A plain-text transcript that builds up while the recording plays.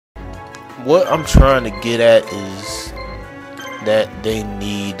what I'm trying to get at is that they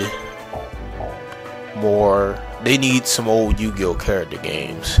need more. They need some old Yu-Gi-Oh character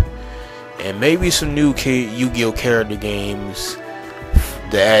games, and maybe some new Yu-Gi-Oh character games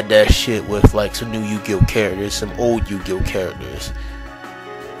to add that shit with, like, some new Yu-Gi-Oh characters, some old Yu-Gi-Oh characters.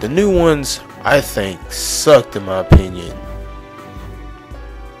 The new ones, I think, sucked in my opinion.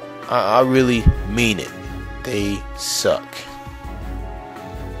 I really mean it. They suck.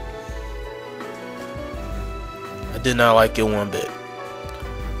 I did not like it one bit.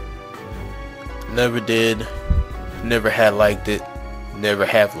 Never did. Never had liked it. Never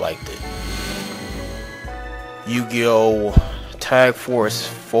have liked it. Yu-Gi-Oh! Tag Force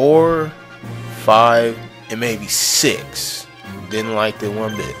 4, 5, and maybe 6. Didn't like it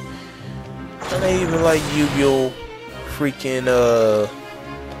one bit. And I even like Yu-Gi-Oh! Freaking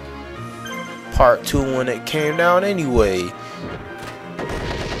Part 2 when it came down anyway.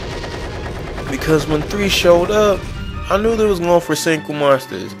 Because when 3 showed up, I knew they was going for single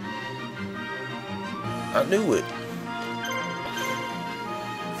monsters. I knew it.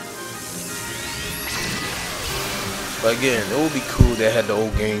 But again, it would be cool they had the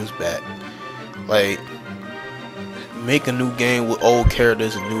old games back. Like, make a new game with old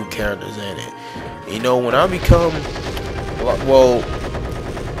characters and new characters in it. You know, when I become, well,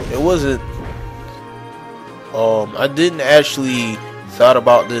 it wasn't, I didn't actually thought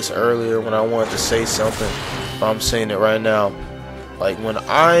about this earlier when I wanted to say something, but I'm saying it right now. Like, when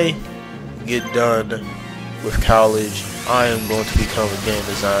I get done with college, I am going to become a game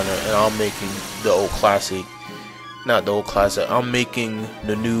designer, and I'm making the old classic, not the old classic, I'm making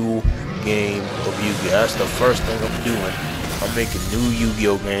the new game of Yu-Gi-Oh! That's the first thing I'm doing. I'm making a new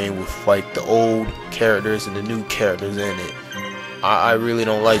Yu-Gi-Oh! Game with, like, the old characters and the new characters in it. I really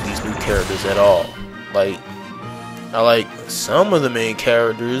don't like these new characters at all. Like, I like some of the main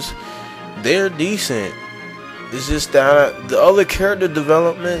characters. They're decent. It's just that the other character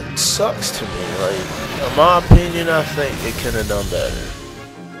development sucks to me. Like, in my opinion, I think it could have done better.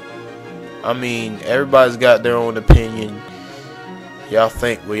 I mean, everybody's got their own opinion. Y'all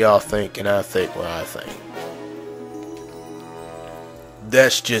think what y'all think, and I think what I think.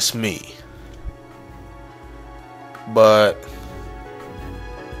 That's just me. But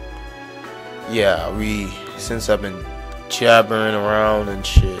yeah, since I've been jabbering around and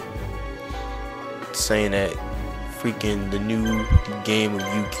shit, saying that freaking the new game of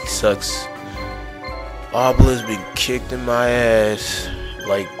Yu-Gi sucks, Obla's been kicked in my ass.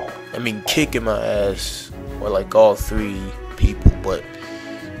 Like, I mean, kicking my ass, or like all 3 people. But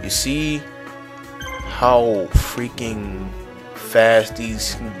you see how freaking fast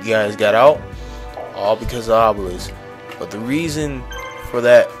these guys got out, all because of Obelisk. But the reason for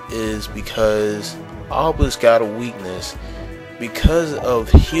that is because Obelisk got a weakness. Because of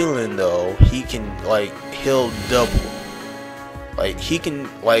healing, though, he can, like, heal double. Like, he can,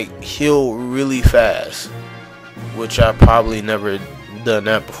 like, heal really fast, which I probably never done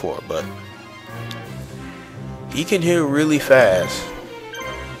that before, but he can heal really fast.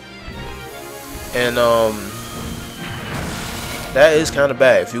 And that is kind of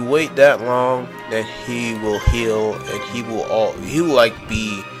bad. If you wait that long, then he will heal, and he will like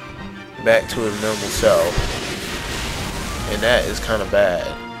be back to his normal self, and that is kind of bad.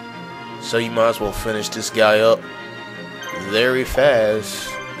 So you might as well finish this guy up very fast,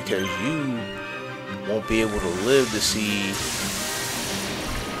 because you won't be able to live to see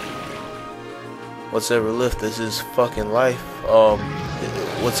what's ever left of his fucking life.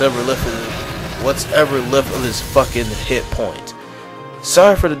 What's ever left of his fucking hit points.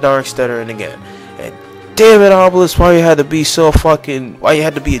 Sorry for the dark stuttering again. And damn it, Obelisk, why you had to be so fucking, why you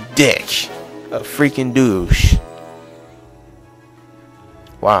had to be a dick, a freaking douche.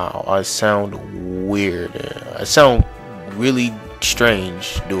 Wow, I sound weird. I sound really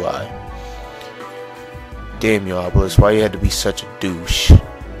strange, do I? Damn you, Obelisk, why you had to be such a douche? You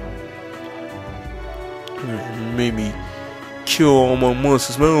made me kill all my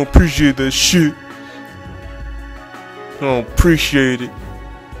monsters, man. I don't appreciate that shit. I don't appreciate it.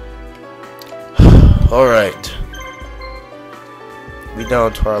 Alright. We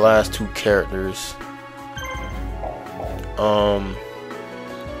down to our last 2 characters. I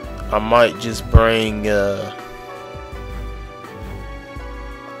might just bring God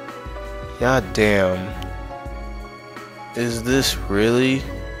damn. Is this really?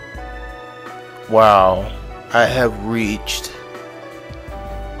 Wow. I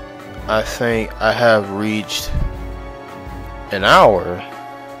think I have reached an hour.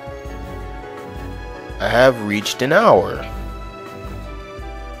 I have reached an hour.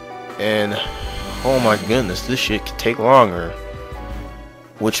 And oh my goodness, this shit could take longer.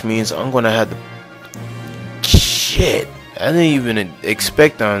 which means I'm gonna have to. Shit, I didn't even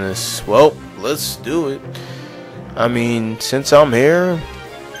expect on this. Well, let's do it. I mean, since I'm here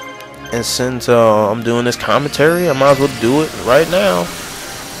and since I'm doing this commentary, I might as well do it right now.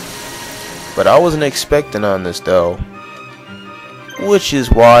 But I wasn't expecting on this though, which is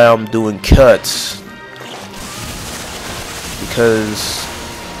why I'm doing cuts, because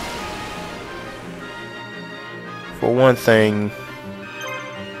for one thing,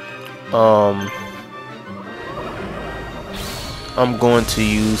 I'm going to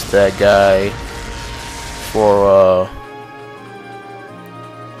use that guy for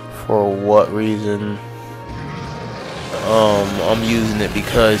what reason? I'm using it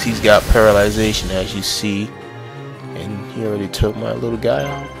because he's got paralyzation, as you see, and he already took my little guy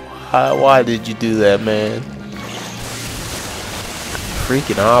out. Why did you do that, man?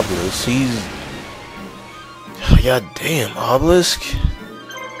 Freaking Obelisk, he's... God damn, Obelisk,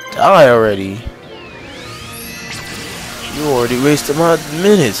 die already. You already wasted my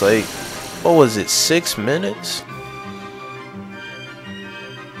minutes. Like, what was it, 6 minutes?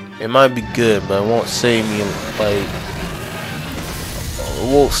 It might be good, but it won't save me. Like, it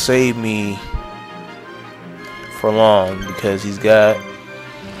won't save me for long because he's got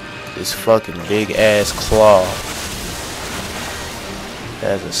this fucking big ass claw.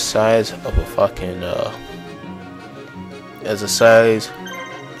 As the size of a fucking as the size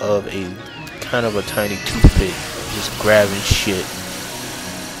of a kind of a tiny toothpick, just grabbing shit.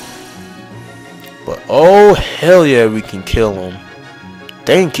 But oh hell yeah, we can kill him.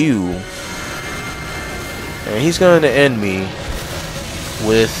 Thank you. And he's going to end me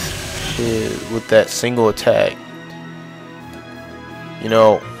with that single attack. You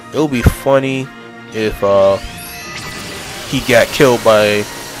know, it'll be funny if he got killed by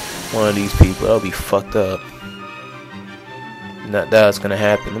one of these people. That'll be fucked up. Not that's gonna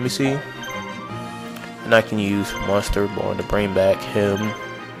happen. Let me see. And I can use Monster Born to bring back him.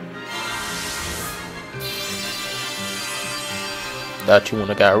 Thought you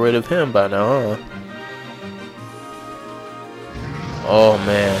wanna got rid of him by now, huh? Oh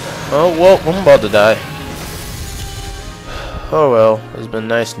man. Oh well, I'm about to die. Oh well, it's been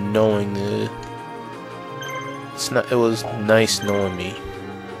nice knowing it. It was nice knowing me.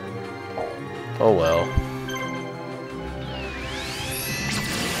 Oh well.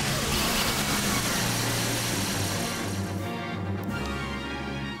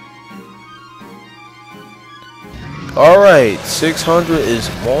 Alright, 600 is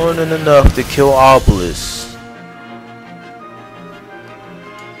more than enough to kill Obelisk.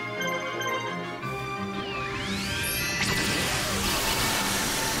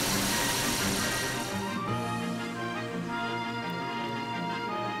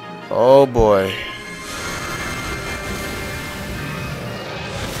 Oh boy.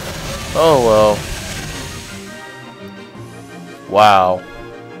 Oh well. Wow.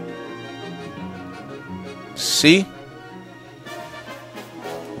 See?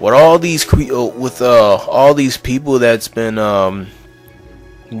 With all these all these people that's been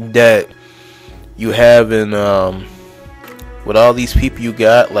that you have in with all these people you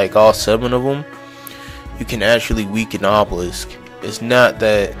got, like all 7 of them, you can actually weaken Obelisk. It's not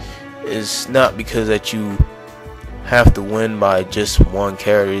because that you have to win by just one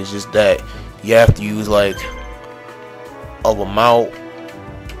character. It's just that you have to use like a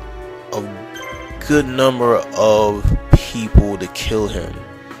good number of people to kill him.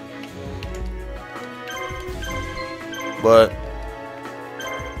 But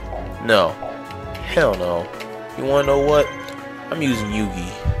no, hell no. You wanna know what? I'm using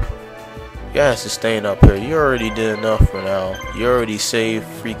Yugi. You guys are staying up here. You already did enough for now. You already saved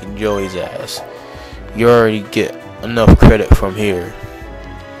freaking Joey's ass. You already get enough credit from here.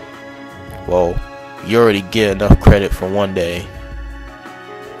 Well, you already get enough credit for one day.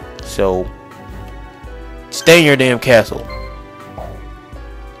 So stay in your damn castle.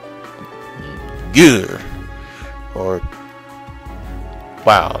 Good. Or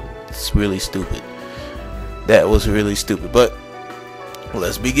wow, it's really stupid. That was really stupid. But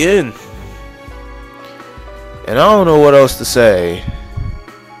let's begin. And I don't know what else to say.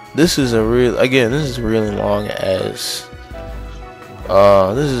 This is a really long ass.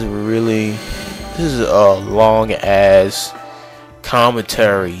 This is a long ass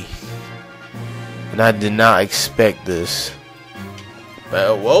commentary, and I did not expect this.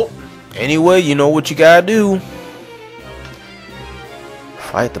 Well, anyway, you know what you gotta do.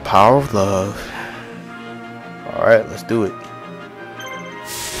 Fight the power of love. Alright, let's do it.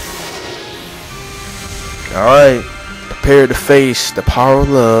 Alright, prepare to face the power of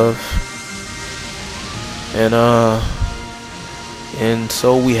love. And And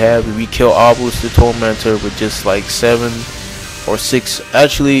so we kill Obelisk the Tormentor with just like 7 or 6.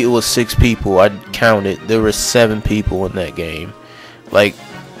 Actually, it was 6 people. I counted. There were 7 people in that game. Like,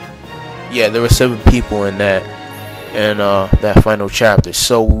 yeah, there were 7 people in that, and that final chapter.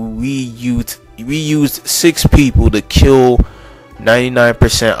 So we used 6 people to kill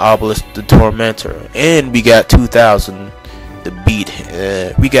 99% Obelisk the Tormentor, and we got 2,000 to beat.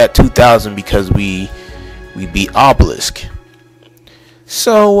 We got 2,000 because we beat Obelisk.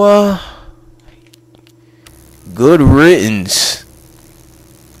 So good riddance.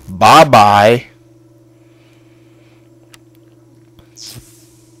 Bye bye.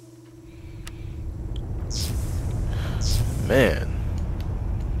 Man.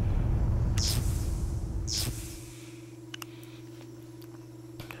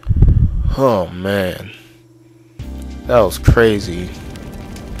 Oh man. That was crazy.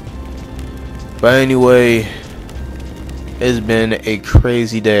 But anyway, it's been a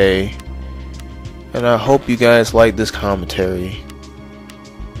crazy day, and I hope you guys like this commentary,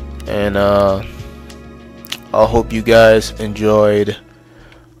 and I hope you guys enjoyed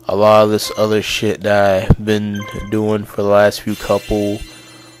a lot of this other shit that I've been doing for the last few couple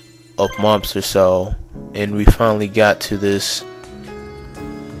of months or so, and we finally got to this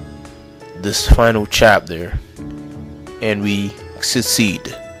final chapter, and we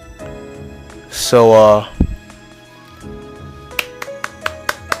succeed. So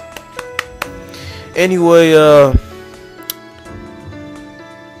anyway,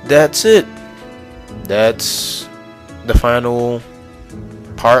 that's it. That's the final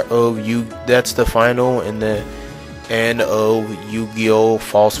part of that's the final and the end of Yu-Gi-Oh!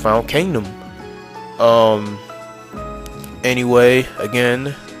 Falsebound Kingdom. Anyway,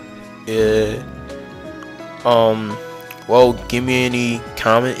 again, well, give me any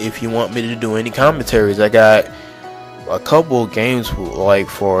comment if you want me to do any commentaries. I got a couple of games like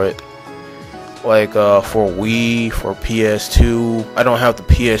for it, like for Wii, for PS2. I don't have the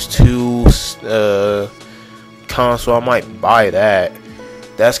PS2 console. I might buy that.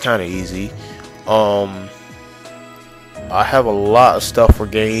 That's kind of easy. I have a lot of stuff for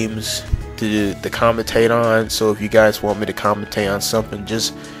games to commentate on, so if you guys want me to commentate on something,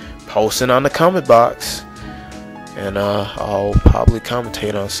 just post it on the comment box, and I'll probably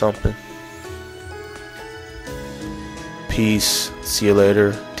commentate on something. Peace. See you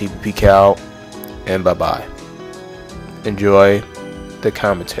later. TPP out, and bye bye. Enjoy the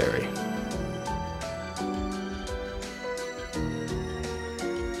commentary.